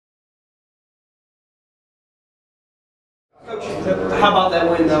Coach, how about that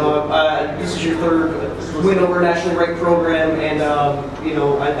win though? This is your third win over a nationally ranked program, and you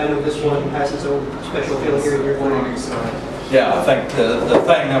know I know this one has its own special feeling here in your corner. Yeah, I think the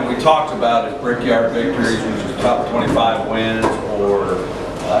thing that we talked about is brickyard victories, which is top 25 wins or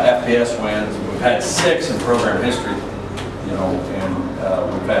FPS wins. We've had 6 in program history, you know, and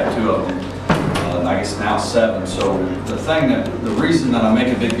we've had 2 of them. I guess now 7. So the reason that I make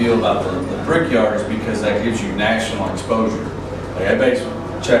a big deal about the brickyard is because that gives you national exposure. Like everybody's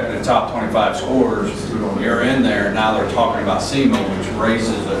checking the top 25 scorers. You're in there, now they're talking about SEMO, which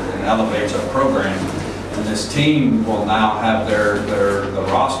raises and elevates our program. And this team will now have the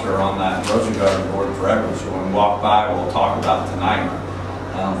roster on that Rosen Garden board forever. So when we walk by, we'll talk about tonight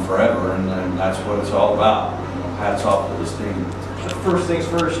forever, and that's what it's all about. Hats off to this team. First things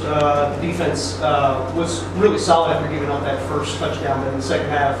first, defense was really solid after giving up that first touchdown. But in the second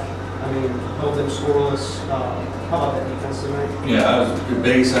half, I mean, held them scoreless. How about that defense tonight? Yeah, that was the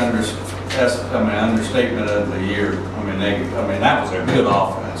biggest understatement of the year. I mean, that was a good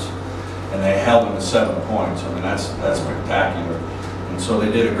offense, and they held them to 7 points. I mean, that's spectacular. And so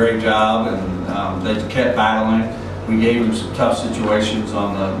they did a great job, and they kept battling. We gave them some tough situations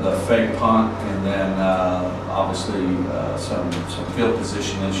on the fake punt, and then obviously some field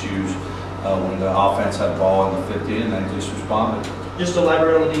position issues when the offense had the ball in the 50, and they just responded. Just to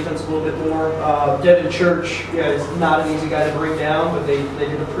elaborate on the defense a little bit more, Devin Church is not an easy guy to bring down, but they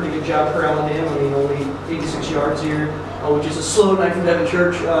did a pretty good job corralling him. I mean, only 86 yards here, which is a slow night for Devin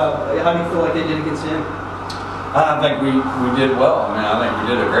Church. How do you feel like they did against him? I think we did well. I mean, I think we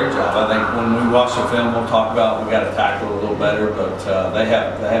did a great job. I think when we watch the film, we'll talk about we got to tackle a little better, but they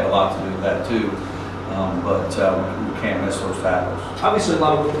have a lot to do with that too. But we can't miss those tackles. Obviously, a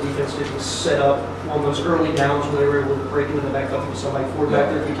lot of what the defense did was set up on those early downs when they were able to break into the backfield with somebody forward back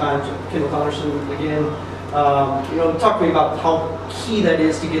there a few times. Kendall Connerson again. You know, talk to me about how key that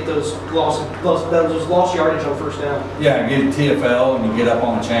is to get those lost yardage on first down. Yeah, get TFL and you get up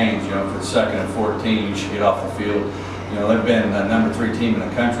on the chains. You know, if it's 2nd and 14, you should get off the field. You know, they've been the number 3 team in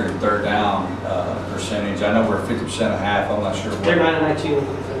the country in third down percentage. I know we're 50% a half. I'm not sure. They're 9-19 when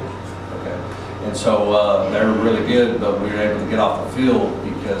they finish. Okay, and so they were really good, but we were able to get off the field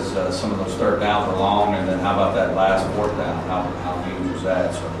because some of those third downs were long. And then how about that last 4th down? How huge was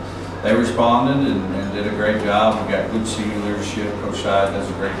that? So they responded and did a great job. We got good senior leadership. Coach Shide does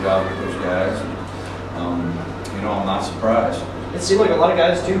a great job with those guys. And, you know, I'm not surprised. It seemed like a lot of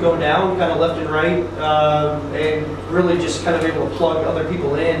guys too go down kind of left and right, and really just kind of able to plug other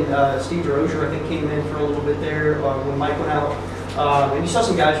people in. Steve DeRozier, I think, came in for a little bit there when Mike went out. And you saw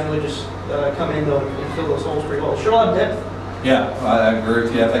some guys really just come in though and fill those holes pretty well. Sure, a lot of depth. Yeah, I agree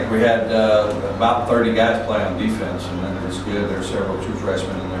with you. I think we had about 30 guys play on defense, and then it was good. There were several true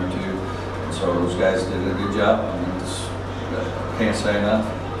freshmen in there too. And so those guys did a good job. I mean, can't say enough.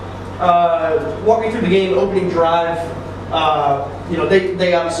 Walk me through the game, opening drive. You know,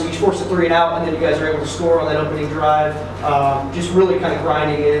 they obviously, you forced a 3 and out, and then you guys were able to score on that opening drive. Just really kind of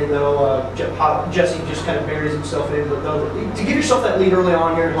grinding in, though. Jesse just kind of buries himself in. But to give yourself that lead early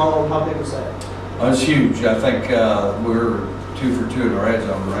on here at home, how big was that? It's huge. I think we're 2 for 2 in the red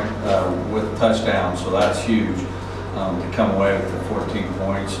zone, right, with touchdowns, so that's huge. To come away with the 14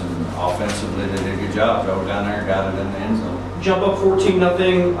 points, and offensively they did a good job. Drove down there and got it in the end zone. Jump up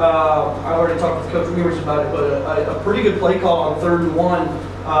 14-0. I already talked with Coach Weavers about it, but a pretty good play call on 3rd and 1,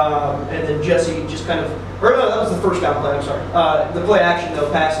 and then Jesse just kind of, or no, that was the first down play. I'm sorry. The play action though,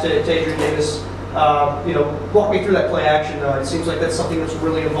 pass to Adrian Davis. You know, walk me through that play action though. It seems like that's something that's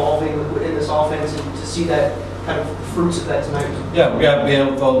really evolving in this offense, and to see that kind of fruits of that tonight. Yeah, we got to be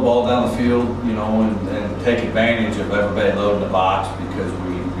able to throw the ball down the field, you know, and take advantage of everybody loading the box because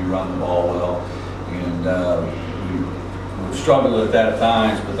we run the ball well, and we struggled with that at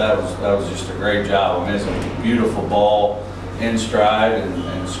times, but that was just a great job. I mean, it's a beautiful ball in stride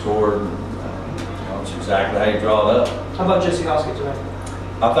and scored. You know, it's exactly how you draw it up. How about Jesse Hoskett tonight?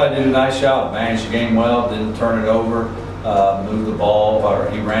 I thought he did a nice job. Managed the game well, didn't turn it over, moved the ball, or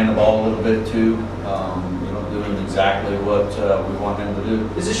he ran the ball a little bit too. You know, doing exactly what we want him to do.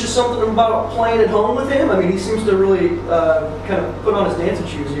 Is this just something about playing at home with him? I mean, he seems to really kind of put on his dancing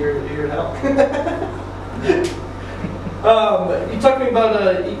shoes here at Hal. You talked to me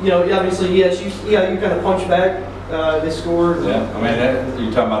about, you know, obviously, yes, you kind of punched back. They scored. Yeah, I mean,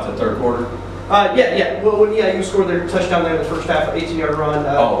 you're talking about the 3rd quarter? Yeah. Well, you scored their touchdown there in the first half, 18-yard run.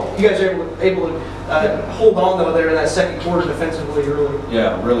 You guys are able to hold on though there in that 2nd quarter defensively early.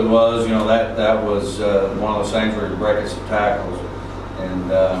 Yeah, it really was. You know, that was one of those things where you're breaking some tackles,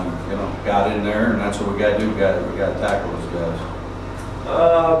 and you know, got in there, and that's what we got to do. We got to tackle those guys.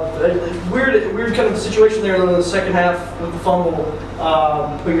 Weird kind of situation there in the second half with the fumble,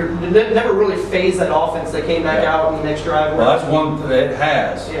 but it never really phased that offense. They came back out in the next drive. Well, that's one it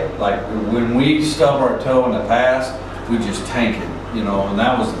has. Yeah. Like when we stub our toe in the past, we just tank it, you know, and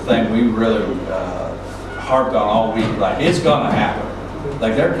that was the thing we really harped on all week. Like, it's going to happen.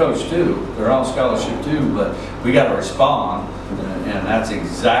 Like, their coach too, they're on scholarship too, but we got to respond, and that's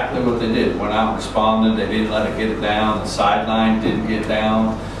exactly what they did. Went out and responded. They didn't let it get it down. The sideline didn't get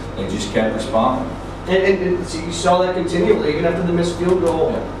down. They just kept responding. And so you saw that continually, even after the missed field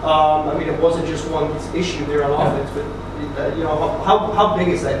goal. Yeah. I mean, it wasn't just one issue there on offense, but you know, how big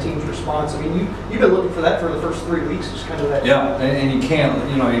is that team's response? I mean, you've been looking for that for the first 3 weeks, just kind of that. Yeah, and you can't,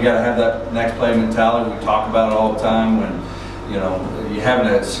 you know, you got to have that next play mentality. We talk about it all the time. When, you know, you're having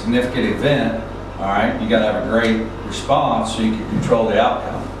a significant event, all right, you got to have a great response so you can control the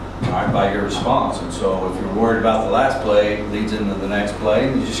outcome, all right, by your response. And so if you're worried about the last play, leads into the next play,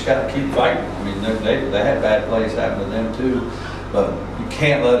 and you just got to keep fighting. I mean, they had bad plays happen to them too, but you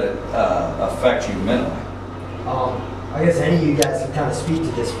can't let it affect you mentally. I guess any of you guys can kind of speak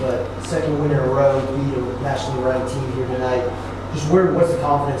to this, but second win in a row, beat a nationally ranked team here tonight. Just what's the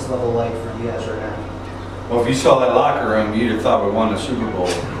confidence level like for you guys right now? Well, if you saw that locker room, you'd have thought we won the Super Bowl.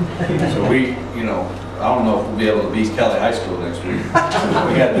 So we, you know, I don't know if we'll be able to beat Kelly High School next week.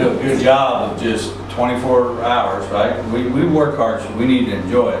 We got to do a good job of just 24 hours, right? We work hard, so we need to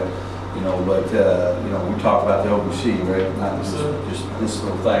enjoy it, you know. But you know, we talk about the OBC, right? Not just this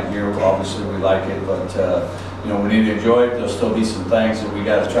little thing here. Obviously, we like it, but you know, we need to enjoy it. There'll still be some things that we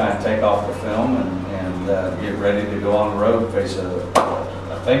got to try and take off the film and get ready to go on the road and face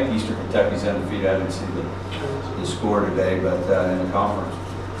I think Eastern Kentucky's undefeated. I didn't see the score today, but in the conference.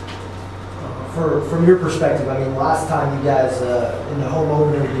 From your perspective, I mean, last time you guys in the home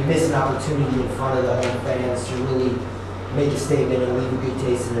opener, you missed an opportunity in front of the home fans to really make a statement and leave a good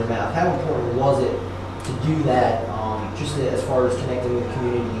taste in their mouth. How important was it to do that, just as far as connecting with the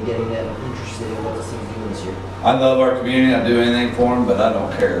community and getting them interested in what the team's doing this year? I love our community. I do anything for them, but I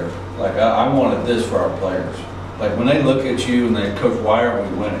don't care. Like, I wanted this for our players. Like, when they look at you and they, Coach, why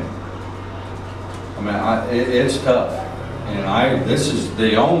aren't we winning? I mean, it's tough. And this is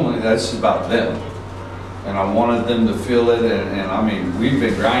that's about them. And I wanted them to feel it. And I mean, we've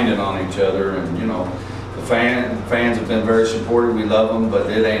been grinding on each other. And, you know, the fans have been very supportive. We love them,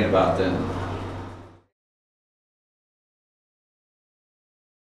 but it ain't about them.